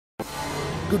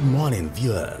Good morning,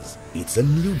 viewers. It's a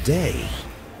new day.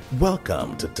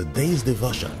 Welcome to today's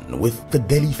devotion with the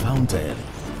Daily Fountain,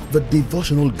 the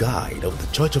devotional guide of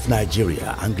the Church of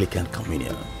Nigeria Anglican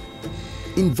Communion.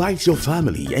 Invite your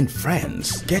family and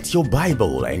friends. Get your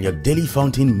Bible and your Daily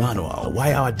Fountain manual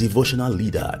while our devotional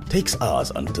leader takes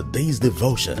us on today's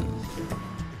devotion.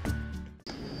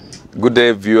 Good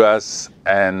day, viewers,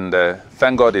 and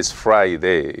thank God it's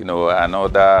Friday,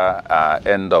 another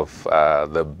end of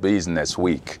the business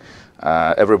week.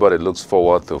 Everybody looks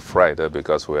forward to Friday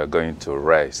because we are going to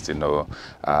rest,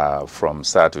 from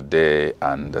Saturday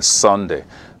and Sunday.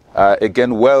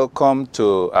 Again, welcome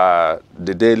to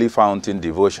the Daily Fountain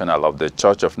Devotional of the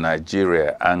Church of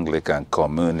Nigeria Anglican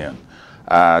Communion.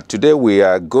 Today we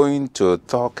are going to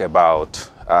talk about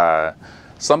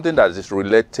something that is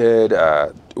related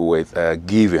with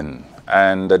giving.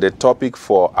 And the topic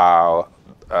for our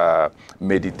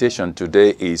meditation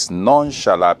today is, none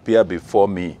shall appear before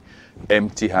me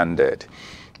empty-handed.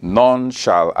 None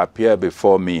shall appear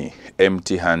before me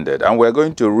empty-handed. And we're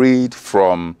going to read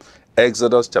from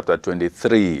Exodus chapter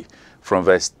 23, from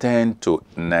verse 10 to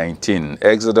 19.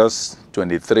 Exodus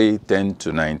 23, 10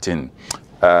 to 19.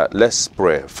 Let's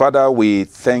pray. Father, we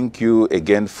thank you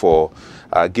again for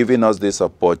giving us this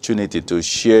opportunity to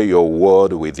share your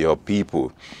word with your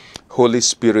people. Holy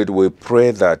Spirit, we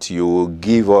pray that you will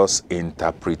give us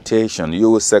interpretation. You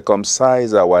will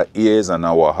circumcise our ears and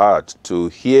our heart to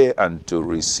hear and to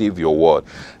receive your word,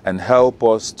 and help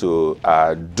us to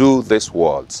do these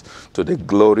words to the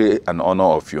glory and honor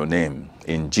of your name.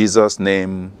 In Jesus'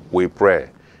 name we pray.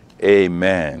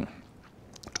 Amen.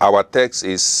 Our text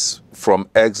is from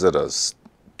Exodus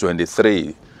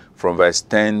 23, from verse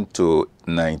 10 to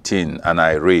 19, and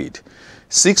I read,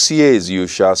 6 years you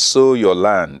shall sow your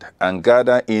land and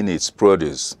gather in its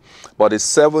produce, but the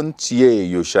 7th year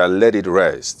you shall let it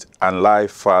rest and lie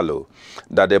fallow,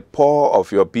 that the poor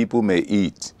of your people may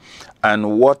eat,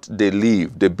 and what they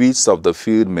leave the beasts of the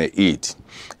field may eat.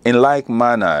 In like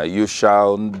manner you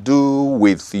shall do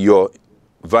with your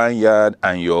vineyard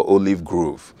and your olive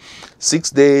grove. 6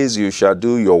 days you shall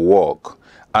do your work,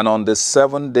 and on the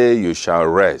 7th day you shall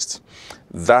rest,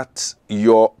 that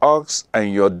your ox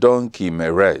and your donkey may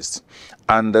rest,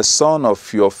 and the son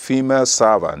of your female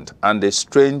servant and the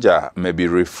stranger may be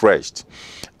refreshed.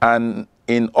 And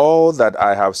in all that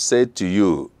I have said to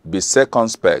you, be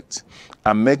circumspect,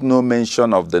 and make no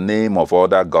mention of the name of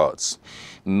other gods,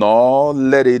 nor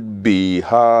let it be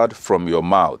heard from your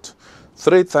mouth.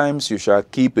 3 times you shall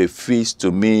keep a feast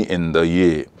to me in the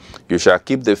year. You shall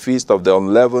keep the feast of the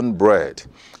unleavened bread.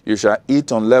 You shall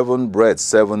eat unleavened bread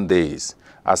 7 days,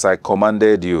 as I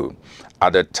commanded you,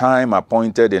 at the time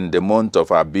appointed in the month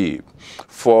of Abib.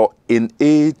 For in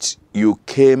it you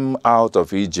came out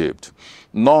of Egypt.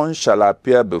 None shall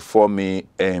appear before me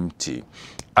empty.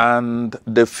 And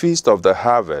the feast of the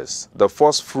harvest, the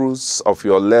first fruits of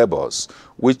your labors,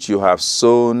 which you have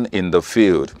sown in the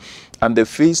field, and the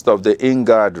feast of the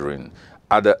ingathering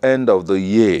at the end of the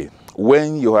year,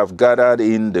 when you have gathered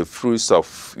in the fruits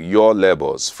of your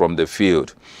labors from the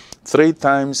field. 3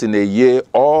 times in a year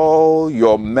all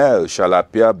your male shall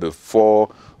appear before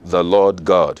the Lord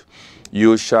God.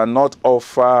 You shall not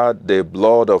offer the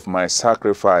blood of my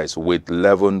sacrifice with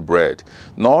leavened bread,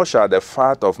 nor shall the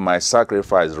fat of my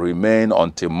sacrifice remain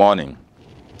until morning.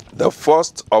 The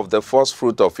first of the first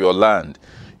fruit of your land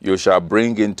you shall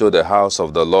bring into the house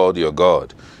of the Lord your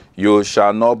God. You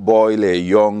shall not boil a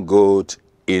young goat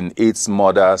in its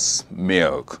mother's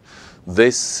milk.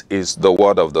 This is the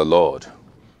word of the Lord.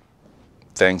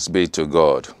 Thanks be to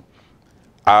God.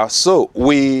 So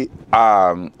we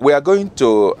are going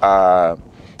to,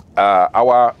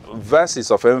 our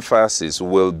verses of emphasis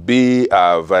will be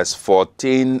verse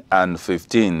 14 and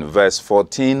 15. Verse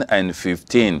 14 and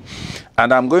 15.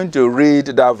 And I'm going to read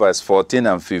that verse 14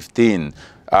 and 15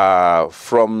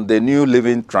 from the New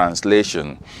Living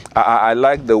Translation. I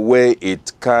like the way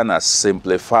it kind of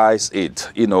simplifies it,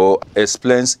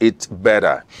 explains it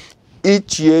better.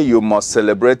 Each year you must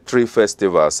celebrate 3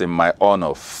 festivals in my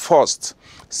honor. First,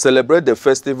 celebrate the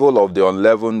festival of the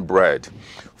unleavened bread.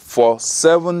 For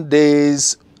 7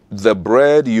 days the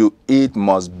bread you eat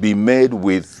must be made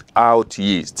without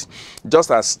yeast,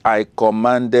 just as I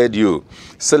commanded you.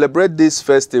 Celebrate this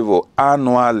festival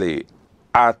annually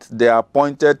at the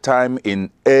appointed time in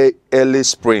early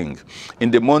spring, in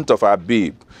the month of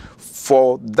Abib,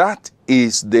 for that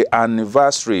is the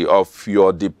anniversary of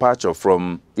your departure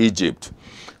from Egypt.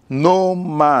 No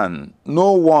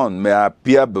one may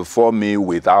appear before me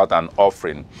without an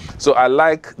offering. So I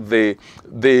like the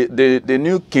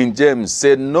New King James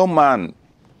said, no man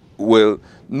will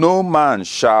no man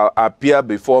shall appear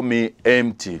before me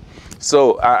empty.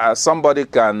 So somebody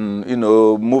can,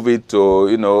 move it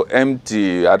to,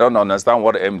 empty. I don't understand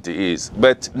what empty is.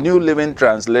 But New Living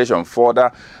Translation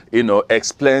further,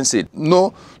 explains it.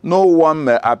 No one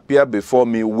may appear before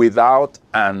me without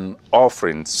an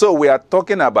offering. So we are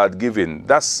talking about giving.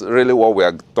 That's really what we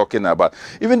are talking about.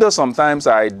 Even though sometimes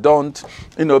I don't,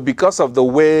 because of the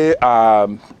way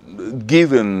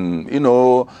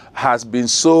giving, has been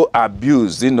so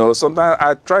abused, sometimes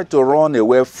I try to run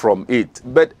away from it.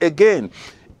 But again,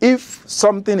 if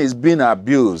something is being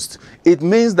abused, it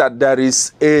means that there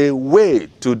is a way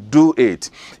to do it.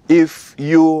 If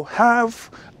you have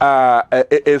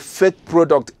a fake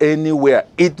product anywhere,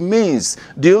 it means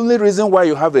the only reason why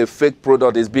you have a fake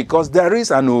product is because there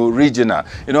is an original.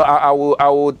 I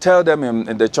will tell them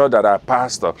in the church that I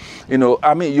pastor,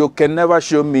 you can never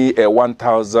show me a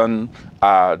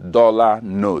 $1,000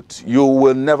 note. You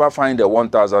will never find a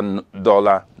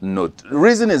 $1,000 note. The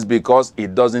reason is because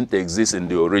it doesn't exist in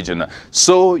the original.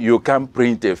 So you can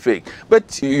print a fake.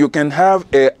 But you can have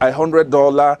a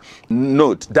 $100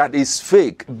 note that is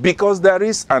fake because there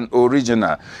is an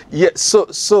original. Yeah,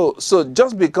 so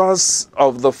just because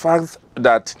of the fact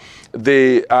that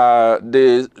the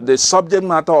subject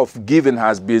matter of giving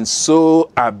has been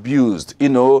so abused,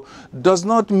 does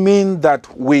not mean that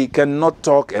we cannot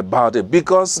talk about it,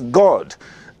 because God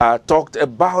talked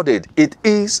about it. It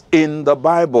is in the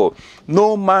Bible.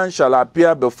 No man shall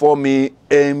appear before me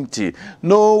empty.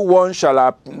 No one shall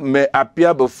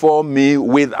appear before me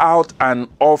without an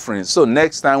offering. So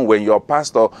next time when your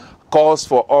pastor calls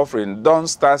for offering, don't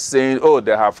start saying, oh,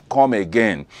 they have come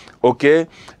again. Okay?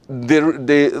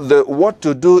 What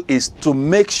to do is to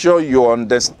make sure you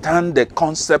understand the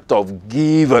concept of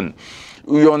giving.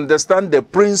 You understand the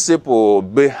principle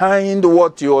behind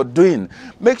what you're doing.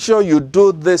 Make sure you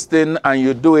do this thing and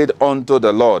you do it unto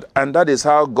the Lord. And that is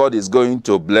how God is going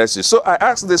to bless you. So I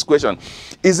ask this question.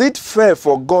 Is it fair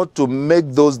for God to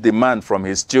make those demands from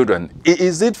his children?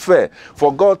 Is it fair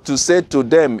for God to say to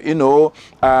them,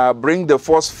 bring the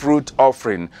first fruit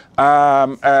offering,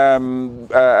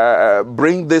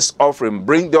 bring this offering,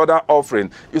 bring the other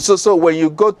offering? So when you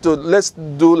go to, let's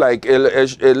do like a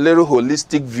little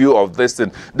holistic view of this thing.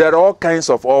 There are all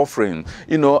kinds of offering,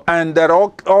 and there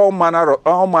are all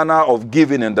manner of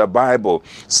giving in the Bible.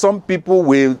 Some people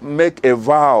will make a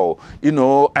vow,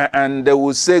 and they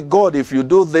will say, God, if you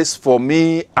do this for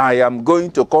me, I am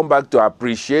going to come back to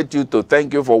appreciate you, to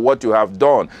thank you for what you have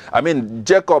done. I mean,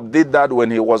 Jacob did that when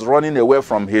he was running away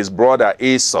from his brother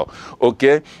Esau.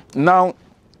 Okay, now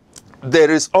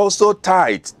there is also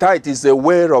tithe. Tithe is a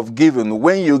way of giving.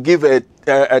 When you give a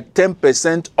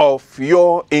 10% of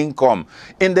your income.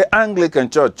 In the Anglican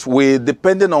Church,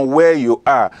 depending on where you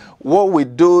are, what we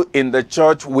do in the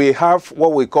church, we have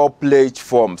what we call pledge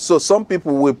forms. So some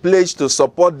people will pledge to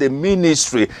support the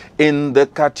ministry in the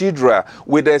cathedral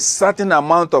with a certain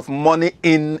amount of money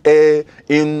in a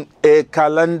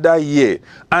calendar year,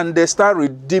 and they start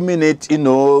redeeming it,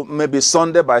 maybe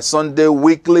Sunday by Sunday,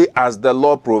 weekly, as the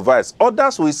Lord provides.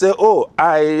 Others will say, oh,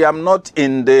 I am not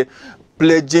in the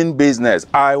pledging business.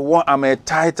 I'm a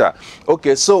tither.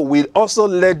 Okay, so we also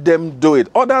let them do it.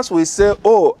 Others will say,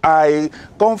 oh, I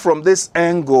come from this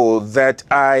angle that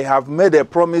I have made a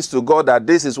promise to God that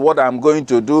this is what I'm going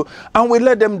to do, and we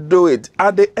let them do it.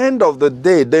 At the end of the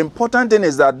day, the important thing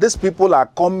is that these people are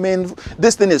coming,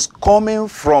 this thing is coming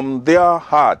from their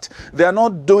heart. They are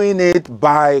not doing it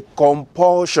by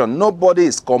compulsion. Nobody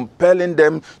is compelling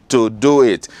them to do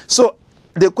it. So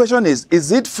the question is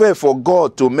it fair for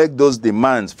God to make those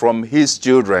demands from his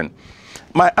children?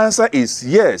 My answer is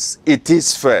yes, it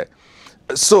is fair.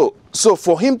 So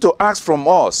for him to ask from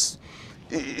us,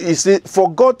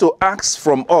 for God to ask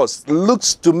from us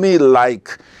looks to me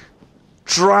like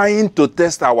trying to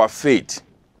test our faith.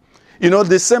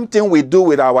 The same thing we do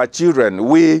with our children.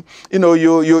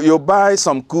 You buy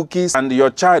some cookies and your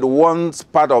child wants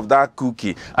part of that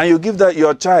cookie, and you give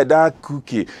your child that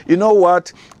cookie. You know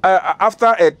what?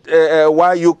 After a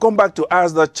while, you come back to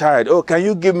ask the child, oh, can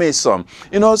you give me some?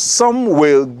 Some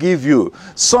will give you,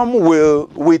 some will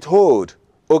withhold.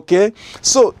 Okay?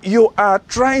 So you are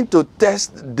trying to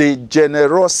test the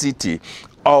generosity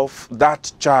of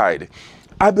that child.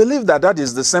 I believe that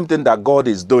is the same thing that God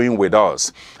is doing with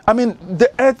us. I mean,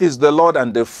 the earth is the Lord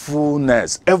and the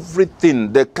fullness.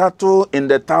 Everything, the cattle in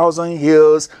the 1,000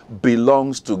 hills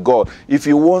belongs to God. If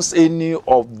he wants any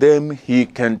of them, he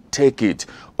can take it.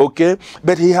 Okay?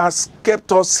 But he has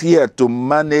kept us here to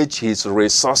manage his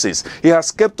resources. He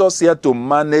has kept us here to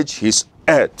manage his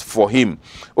earth for him.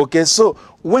 Okay? So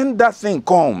when that thing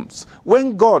comes,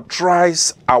 when God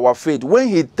tries our faith, when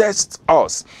he tests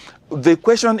us, the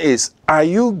question is, are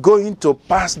you going to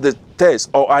pass the test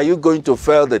or are you going to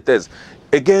fail the test?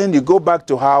 Again, you go back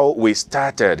to how we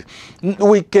started.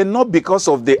 We cannot, because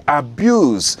of the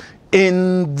abuse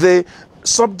in the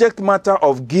subject matter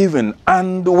of giving,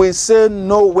 and we say,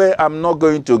 no way, I'm not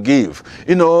going to give.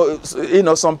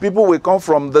 Some people will come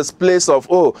from this place of,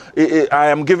 oh, I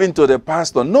am giving to the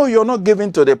pastor. No, you're not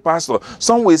giving to the pastor.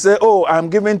 Some will say, oh, I'm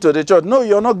giving to the church. No,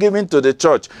 you're not giving to the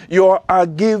church. You are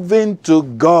giving to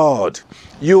God.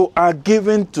 You are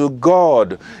giving to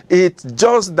God. It's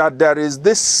just that there is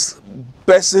this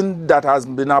person that has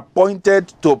been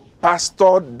appointed to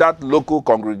pastor that local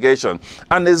congregation,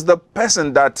 and is the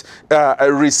person that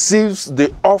receives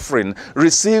the offering,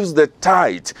 receives the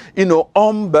tithe,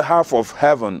 on behalf of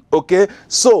heaven. Okay,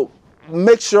 so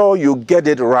make sure you get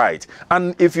it right,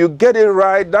 and if you get it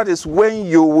right, that is when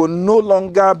you will no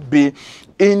longer be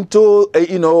into,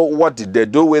 what did they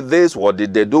do with this? What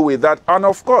did they do with that? And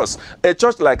of course, a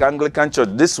church like Anglican Church,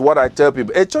 this is what I tell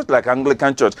people, a church like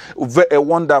Anglican Church, a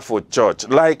wonderful church,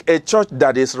 like a church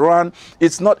that is run,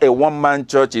 it's not a one-man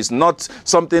church, it's not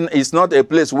a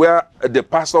place where the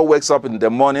pastor wakes up in the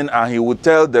morning and he will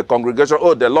tell the congregation,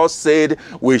 oh, the Lord said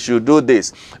we should do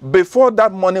this. Before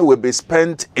that money will be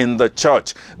spent in the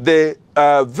church, the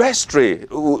vestry,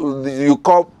 you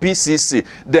call PCC,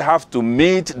 they have to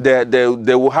meet,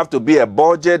 there will have to be a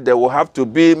budget, there will have to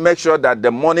be, make sure that the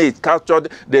money is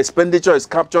captured, the expenditure is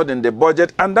captured in the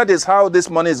budget, and that is how this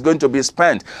money is going to be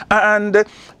spent. And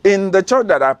in the church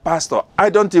that I pastor, I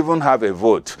don't even have a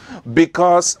vote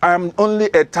because I'm only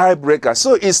a tiebreaker.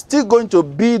 So it's still going to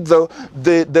be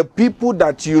the people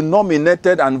that you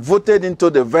nominated and voted into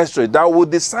the vestry that will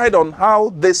decide on how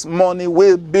this money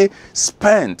will be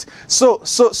spent.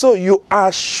 So you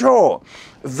are sure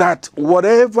that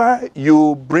whatever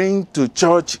you bring to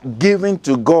church, giving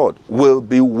to God, will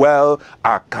be well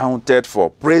accounted for.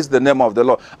 Praise the name of the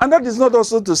Lord. And that is not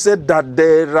also to say that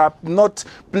there are not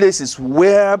places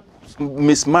where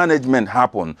mismanagement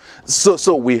happen.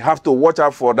 So we have to watch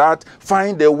out for that,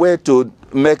 find a way to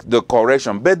make the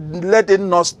correction, but let it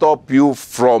not stop you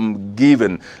from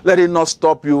giving. Let it not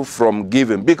stop you from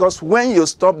giving, because when you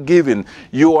stop giving,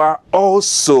 you are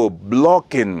also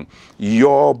blocking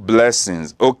your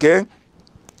blessings. Okay,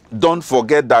 don't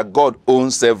forget that God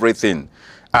owns everything,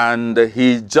 and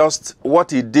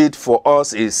what he did for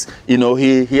us is,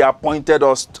 he appointed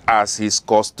us as his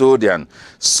custodian.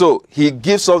 So he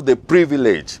gives us the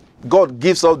privilege. God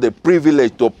gives us the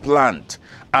privilege to plant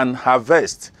and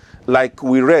harvest. Like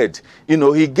we read, he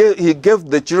gave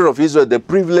the children of Israel the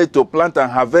privilege to plant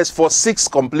and harvest for 6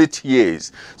 complete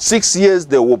years. 6 years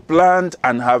they will plant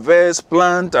and harvest,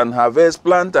 plant and harvest,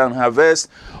 plant and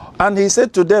harvest. And he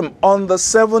said to them, on the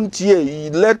 7th year,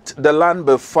 let the land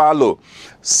be fallow.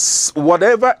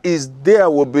 Whatever is there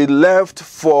will be left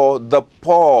for the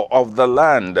poor of the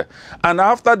land. And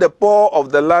after the poor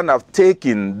of the land have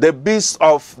taken, the beasts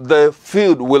of the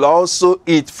field will also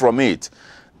eat from it.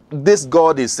 This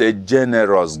God is a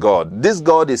generous God. This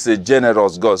God is a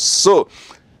generous God. So,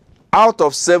 out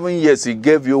of 7 years, he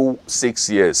gave you 6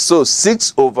 years. So,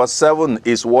 6 over 7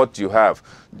 is what you have.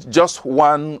 Just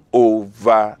 1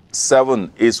 over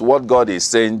 7 is what God is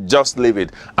saying. Just leave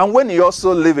it. And when you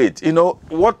also leave it,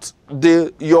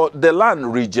 the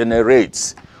land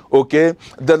regenerates. Okay?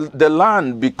 The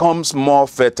land becomes more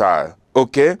fertile.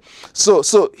 Okay? So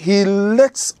he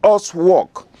lets us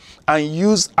walk and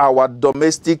use our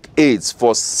domestic aids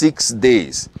for 6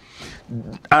 days,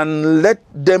 and let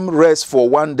them rest for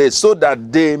 1 day so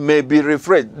that they may be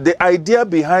refreshed. The idea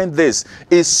behind this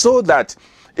is so that,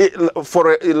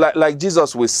 like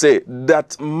Jesus will say,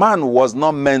 that man was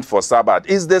not meant for Sabbath.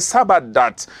 It's the Sabbath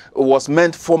that was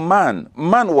meant for man.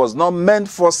 Man was not meant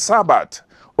for Sabbath.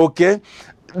 Okay?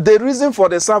 The reason for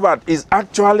the Sabbath is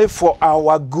actually for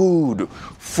our good,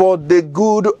 for the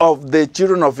good of the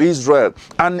children of Israel.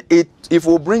 And if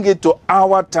we bring it to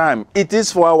our time, it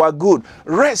is for our good.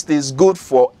 Rest is good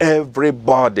for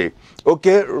everybody.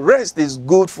 Okay, rest is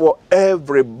good for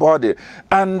everybody.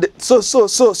 And so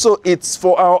it's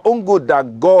for our own good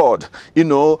that God,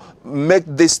 make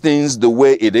these things the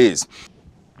way it is.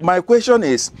 My question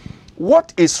is,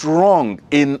 what is wrong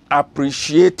in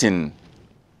appreciating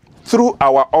through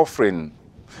our offering?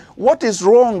 What is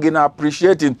wrong in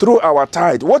appreciating through our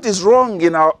tithe? What is wrong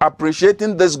in our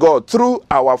appreciating this God through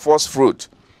our first fruit?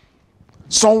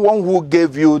 Someone who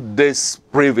gave you this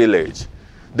privilege,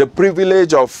 the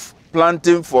privilege of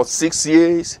planting for 6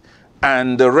 years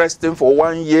and resting for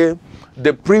 1 year,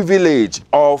 the privilege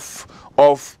of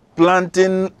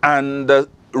planting and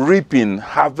reaping,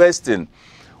 harvesting.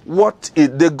 What is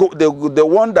the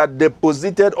one that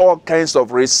deposited all kinds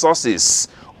of resources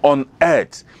on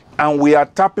earth and we are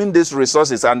tapping these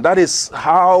resources, and that is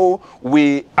how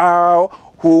we are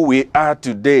who we are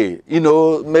today. You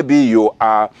know, maybe you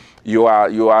are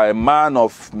a man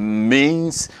of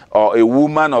means or a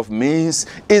woman of means.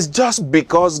 It's just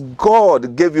because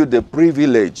God gave you the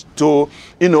privilege to,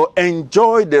 you know,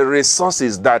 enjoy the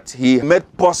resources that He made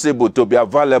possible to be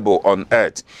available on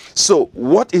earth. So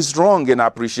what is wrong in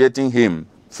appreciating Him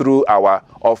through our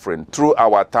offering, through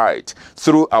our tithe,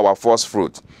 through our first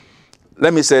fruit?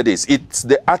 Let me say this: it's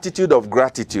the attitude of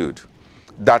gratitude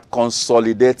that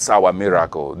consolidates our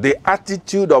miracle. The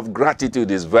attitude of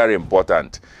gratitude is very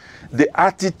important. The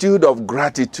attitude of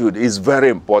gratitude is very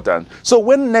important. So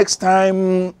when next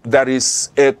time there is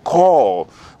a call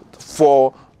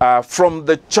for from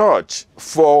the church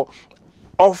for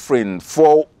offering,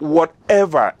 for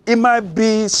whatever, it might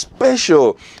be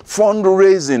special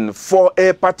fundraising for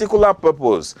a particular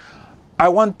purpose, I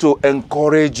want to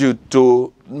encourage you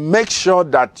to make sure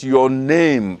that your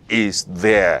name is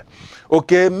there.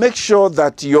 Okay, make sure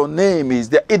that your name is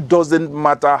there. It doesn't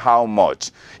matter how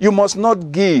much. You must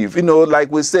not give. You know, like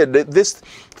we said, these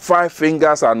 5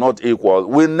 fingers are not equal.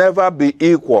 Will never be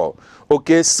equal.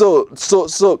 Okay, so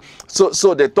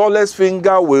the tallest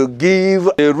finger will give,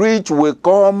 the rich will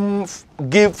come,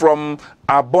 give from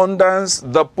abundance,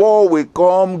 the poor will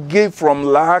come, give from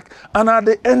lack, and at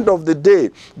the end of the day,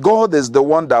 God is the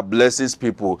one that blesses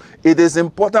people. It is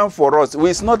important for us.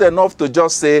 It's not enough to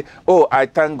just say, oh, I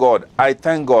thank God, I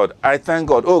thank God, I thank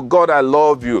God. Oh, God, I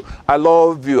love you, I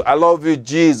love you, I love you,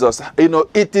 Jesus. You know,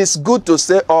 it is good to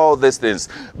say all these things,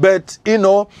 but, you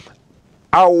know,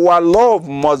 our love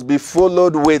must be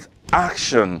followed with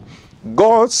action.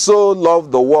 God so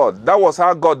loved the world. That was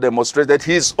how God demonstrated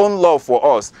His own love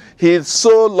for us. He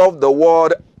so loved the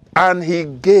world and He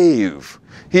gave.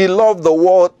 He loved the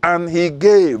world and He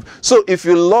gave. So if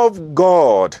you love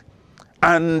God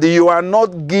and you are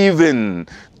not giving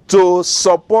to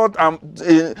support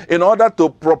in order to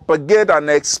propagate and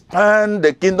expand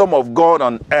the kingdom of God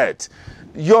on earth,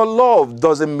 your love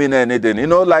doesn't mean anything. You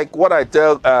know, like what I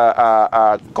tell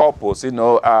couples, you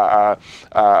know,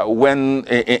 when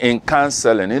in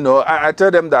counseling, you know, I tell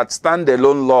them that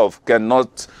standalone love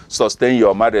cannot sustain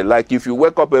your marriage. Like if you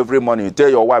wake up every morning, you tell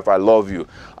your wife, I love you,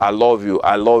 I love you,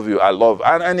 I love you, I love.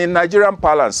 And in Nigerian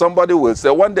parlance, somebody will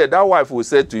say, one day that wife will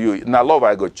say to you, now love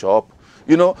I go chop.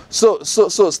 You know, so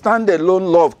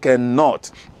standalone love cannot.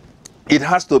 It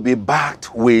has to be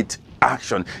backed with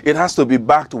action. It has to be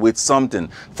backed with something.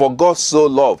 For God so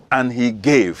loved and He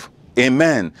gave.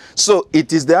 Amen. So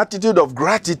it is the attitude of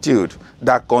gratitude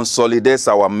that consolidates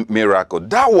our miracle.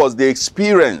 That was the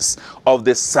experience of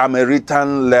the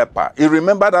Samaritan leper. You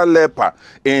remember that leper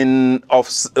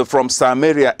from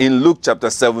Samaria in Luke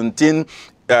chapter 17.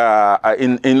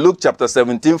 In Luke chapter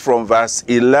 17 from verse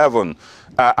 11.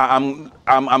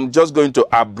 I'm just going to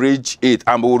abridge it,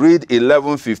 and we'll read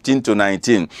 11:15 to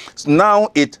 19. Now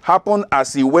it happened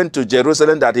as he went to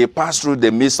Jerusalem that he passed through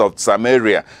the midst of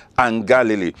Samaria and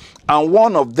Galilee. And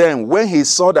one of them, when he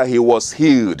saw that he was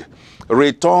healed,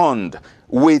 returned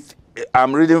with,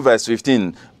 I'm reading verse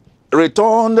 15,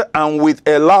 returned and with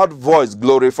a loud voice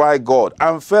glorified God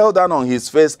and fell down on his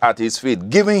face at his feet,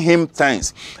 giving him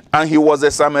thanks. And he was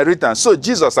a Samaritan. So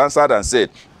Jesus answered and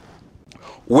said,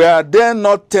 were there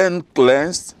not 10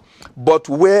 cleansed? But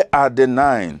where are the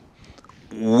 9?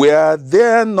 Were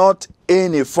there not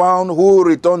any found who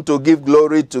returned to give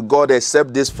glory to God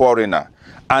except this foreigner?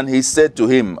 And he said to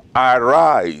him,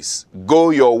 arise,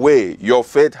 go your way, your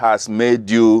faith has made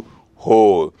you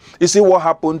whole. You see what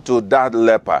happened to that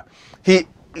leper?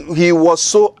 He was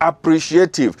so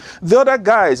appreciative. The other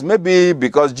guys, maybe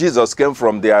because Jesus came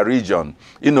from their region,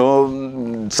 you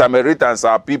know, Samaritans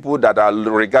are people that are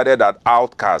regarded as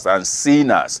outcasts and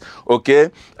sinners,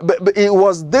 okay? But it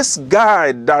was this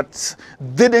guy that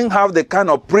didn't have the kind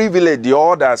of privilege the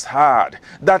others had,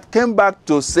 that came back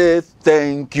to say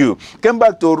thank you, came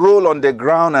back to roll on the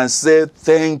ground and say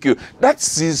thank you.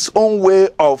 That's his own way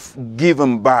of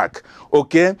giving back.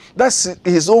 Okay, that's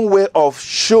his own way of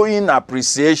showing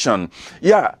appreciation.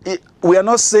 Yeah, we are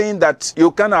not saying that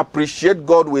you can appreciate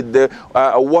God with the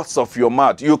words of your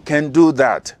mouth. You can do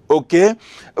that, okay?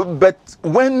 But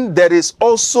when there is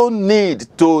also need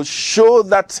to show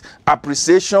that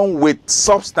appreciation with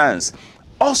substance,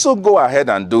 also go ahead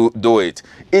and do it.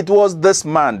 It was this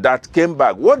man that came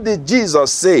back. What did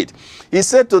Jesus say? He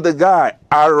said to the guy,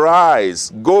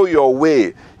 arise, go your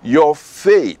way. Your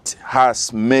faith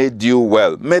has made you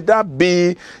well. May that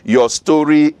be your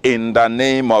story in the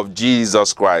name of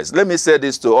Jesus Christ. Let me say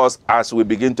this to us as we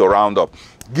begin to round up.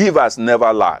 Give us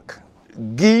never lack.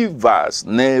 Give us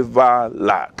never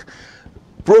lack.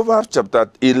 Proverbs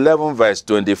chapter 11 verse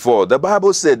 24, the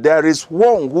Bible said, there is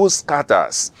one who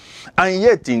scatters and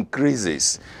yet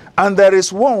increases, and there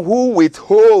is one who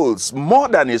withholds more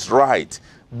than is right,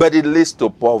 but it leads to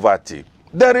poverty.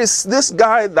 There is this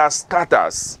guy that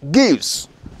scatters, gives,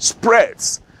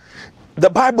 spreads. The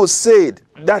Bible said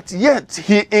that yet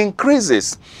he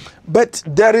increases, but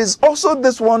there is also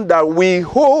this one that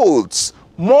withholds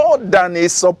more than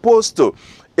is supposed to.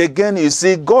 Again, you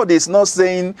see, God is not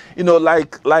saying,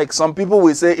 like some people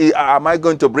will say, am I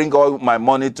going to bring all my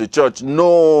money to church?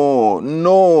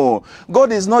 No.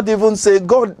 God is not even saying,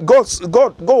 God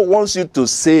wants you to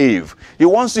save. He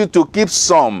wants you to keep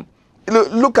some.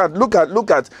 Look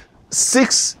at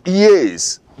 6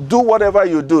 years. Do whatever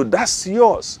you do. That's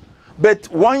yours. But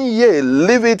 1 year,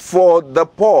 leave it for the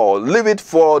poor. Leave it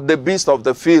for the beast of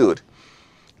the field.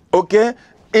 Okay?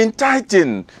 In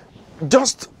tithing,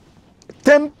 just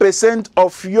 10%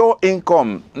 of your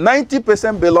income,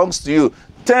 90% belongs to you.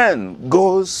 10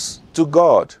 goes to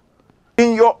God.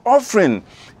 In your offering,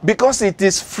 because it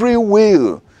is free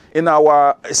will. In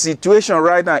our situation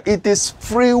right now, it is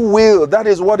free will. That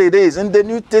is what it is. In the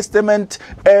New Testament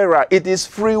era, it is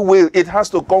free will. It has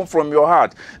to come from your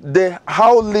heart.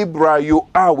 How liberal you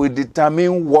are will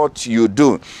determine what you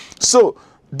do. So,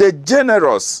 the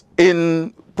generous,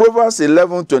 in Proverbs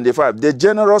 11:25, the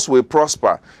generous will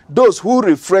prosper. Those who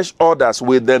refresh others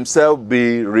will themselves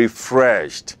be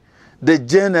refreshed. The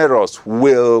generous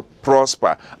will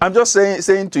prosper. I'm just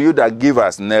saying to you that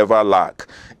givers never lack.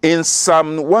 In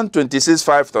Psalm 126,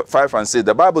 5 and 6,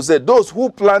 the Bible said, those who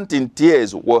plant in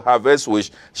tears will harvest with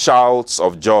shouts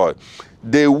of joy.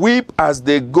 They weep as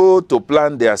they go to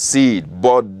plant their seed,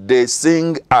 but they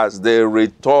sing as they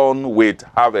return with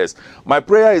harvest. My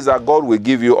prayer is that God will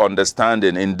give you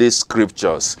understanding in these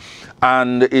scriptures,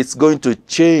 and it's going to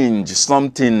change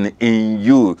something in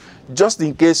you. Just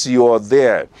in case you are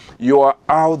there, you are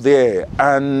out there,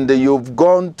 and you've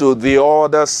gone to the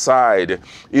other side,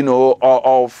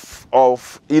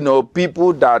 of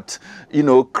people that,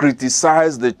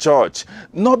 criticize the church,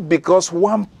 not because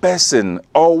one person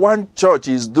or one church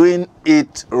is doing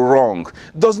it wrong,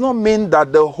 does not mean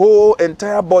that the whole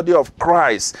entire body of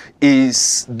Christ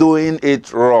is doing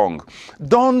it wrong.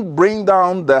 Don't bring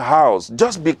down the house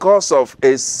just because of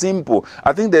a simple,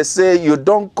 I think they say you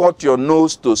don't cut your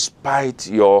nose to spite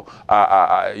your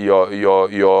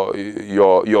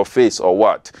face or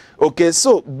what. Okay,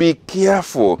 so be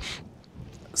careful.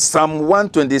 Psalm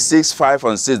 126, 5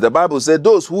 and 6, the Bible said,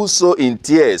 those who sow in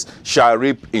tears shall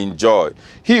reap in joy.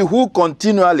 He who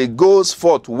continually goes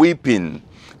forth weeping,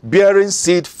 bearing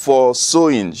seed for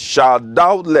sowing, shall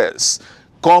doubtless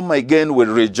come again with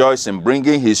rejoicing,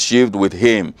 bringing his sheaf with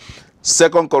him. 2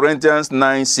 Corinthians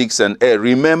 9, 6 and 8.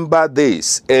 Remember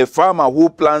this, a farmer who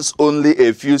plants only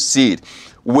a few seed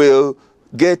will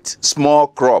get small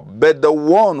crop, but the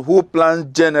one who plants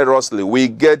generously will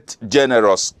get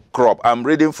generous crop. I'm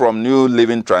reading from New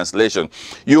Living Translation.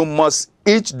 You must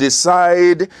each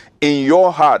decide in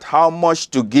your heart how much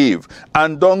to give,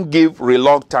 and don't give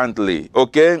reluctantly,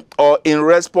 okay, or in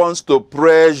response to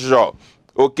pressure.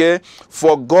 Okay,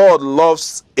 for God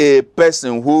loves a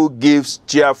person who gives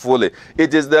cheerfully.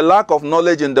 It is the lack of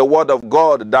knowledge in the word of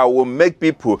God that will make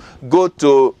people go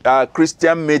to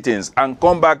Christian meetings and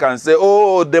come back and say,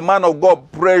 oh, the man of God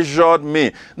pressured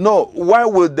me. No, why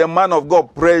would the man of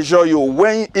God pressure you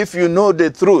when, if you know the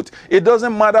truth, it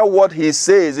doesn't matter what he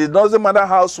says, it doesn't matter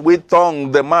how sweet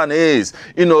tongue the man is,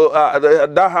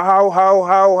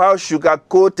 how sugar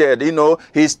coated,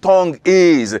 his tongue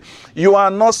is. You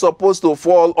are not supposed to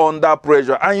fall under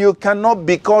pressure, and you cannot,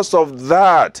 because of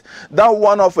that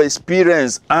one of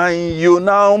experience, and you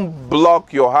now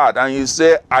block your heart and you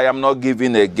say, I am not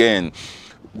giving again.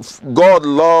 God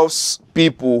loves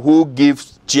people who give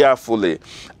cheerfully,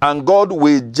 and God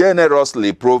will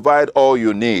generously provide all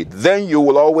you need. Then you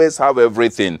will always have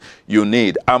everything you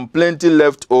need and plenty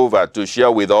left over to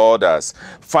share with others.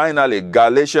 Finally,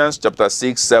 Galatians chapter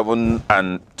 6, 7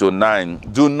 and to 9.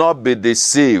 Do not be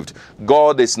deceived.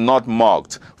 God is not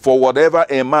mocked. For whatever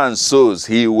a man sows,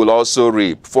 he will also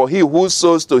reap. For he who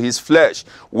sows to his flesh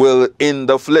will in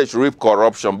the flesh reap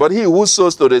corruption, but he who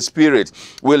sows to the Spirit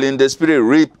will in the Spirit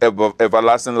reap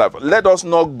everlasting life. Let us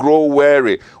not grow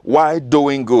weary while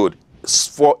doing good,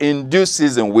 for in due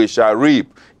season we shall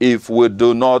reap if we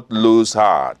do not lose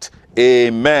heart.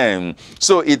 Amen.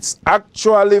 So it's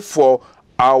actually for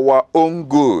our own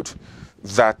good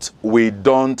that we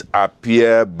don't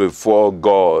appear before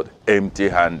God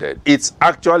empty-handed. It's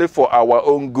actually for our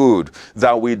own good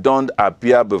that we don't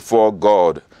appear before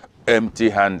God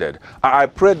empty-handed. I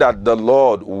pray that the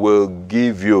Lord will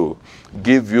give you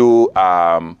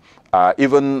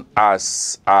even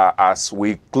as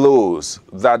we close,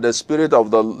 that the Spirit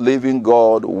of the living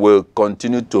God will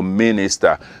continue to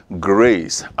minister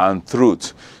grace and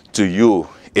truth to you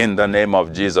in the name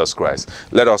of Jesus Christ.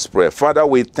 Let us pray. Father,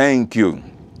 we thank you.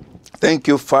 Thank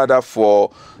you, Father,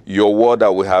 for your word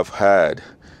that we have heard.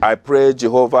 I pray,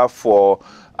 Jehovah, for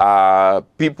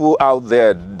people out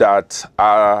there that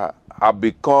have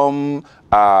become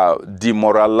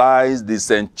demoralized,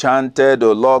 disenchanted,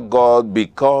 oh Lord God,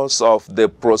 because of the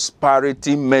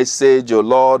prosperity message, oh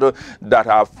Lord, that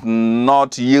have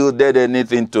not yielded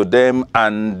anything to them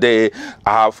and they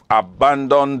have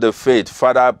abandoned the faith.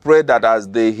 Father, I pray that as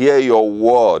they hear your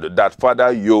word, that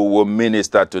Father, you will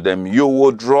minister to them. You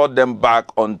will draw them back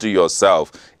unto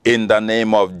yourself in the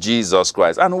name of Jesus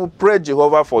Christ. And we pray,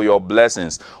 Jehovah, for your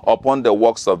blessings upon the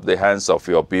works of the hands of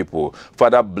your people.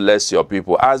 Father, bless your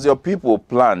people. As your people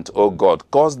plant, oh God,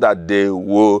 cause that they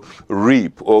will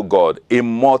reap, oh God, in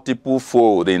multiple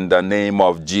fold in the name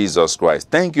of Jesus Christ.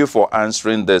 Thank you for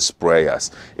answering these prayers.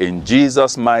 In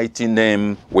Jesus' mighty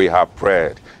name we have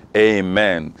prayed.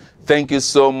 Amen. Thank you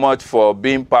so much for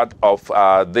being part of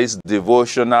this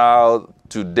devotional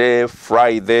today,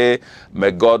 Friday.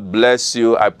 May God bless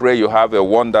you. I pray you have a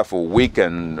wonderful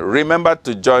weekend. Remember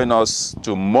to join us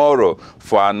tomorrow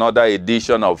for another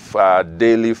edition of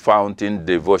Daily Fountain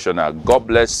Devotional. God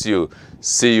bless you.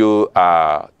 See you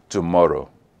tomorrow.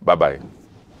 Bye-bye.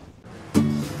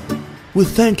 We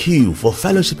thank you for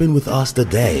fellowshipping with us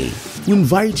today. We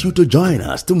invite you to join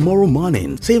us tomorrow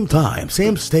morning, same time,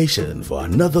 same station, for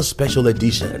another special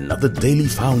edition of the Daily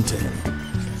Fountain.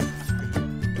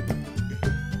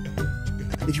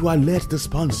 If you are led to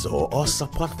sponsor or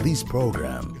support this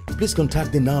program, please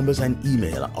contact the numbers and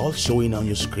email all showing on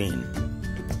your screen.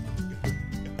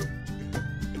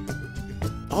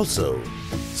 Also,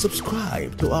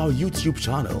 subscribe to our YouTube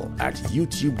channel at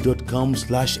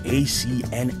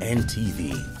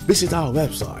youtube.com/ACNNTV. Visit our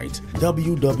website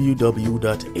www.acnntv.com.